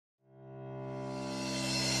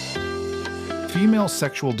Female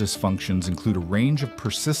sexual dysfunctions include a range of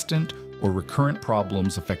persistent or recurrent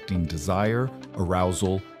problems affecting desire,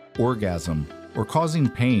 arousal, orgasm, or causing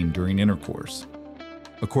pain during intercourse.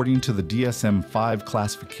 According to the DSM-5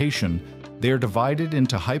 classification, they are divided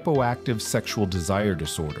into hypoactive sexual desire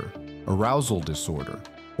disorder, arousal disorder,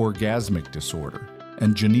 orgasmic disorder,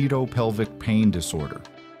 and genito-pelvic pain disorder.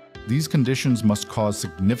 These conditions must cause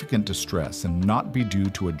significant distress and not be due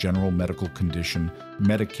to a general medical condition,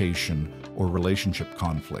 medication, or relationship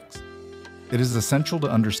conflicts. It is essential to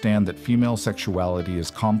understand that female sexuality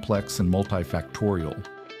is complex and multifactorial,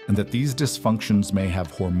 and that these dysfunctions may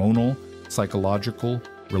have hormonal, psychological,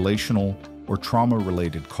 relational, or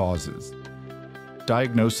trauma-related causes.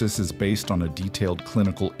 Diagnosis is based on a detailed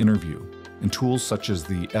clinical interview and tools such as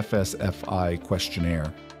the FSFI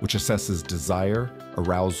questionnaire, which assesses desire,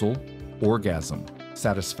 arousal, orgasm,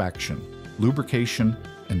 satisfaction, lubrication,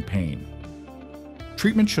 and pain.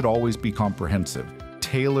 Treatment should always be comprehensive,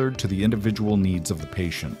 tailored to the individual needs of the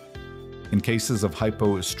patient. In cases of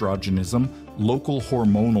hypoestrogenism, local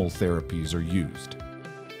hormonal therapies are used.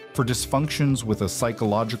 For dysfunctions with a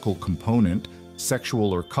psychological component,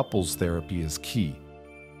 sexual or couples therapy is key.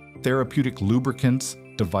 Therapeutic lubricants,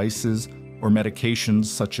 devices, or medications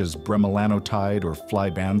such as bremelanotide or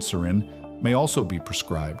flibanserin may also be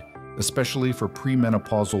prescribed, especially for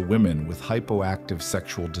premenopausal women with hypoactive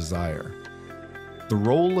sexual desire. The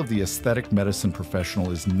role of the aesthetic medicine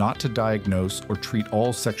professional is not to diagnose or treat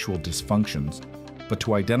all sexual dysfunctions, but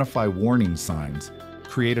to identify warning signs,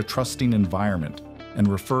 create a trusting environment, and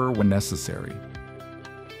refer when necessary.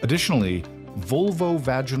 Additionally,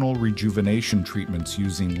 vulvovaginal rejuvenation treatments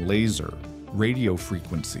using laser,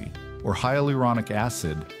 radiofrequency, or hyaluronic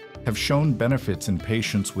acid have shown benefits in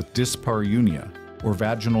patients with dyspareunia or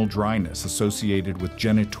vaginal dryness associated with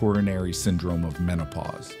genitourinary syndrome of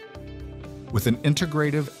menopause. With an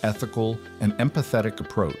integrative, ethical, and empathetic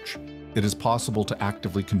approach, it is possible to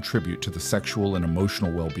actively contribute to the sexual and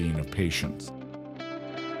emotional well-being of patients.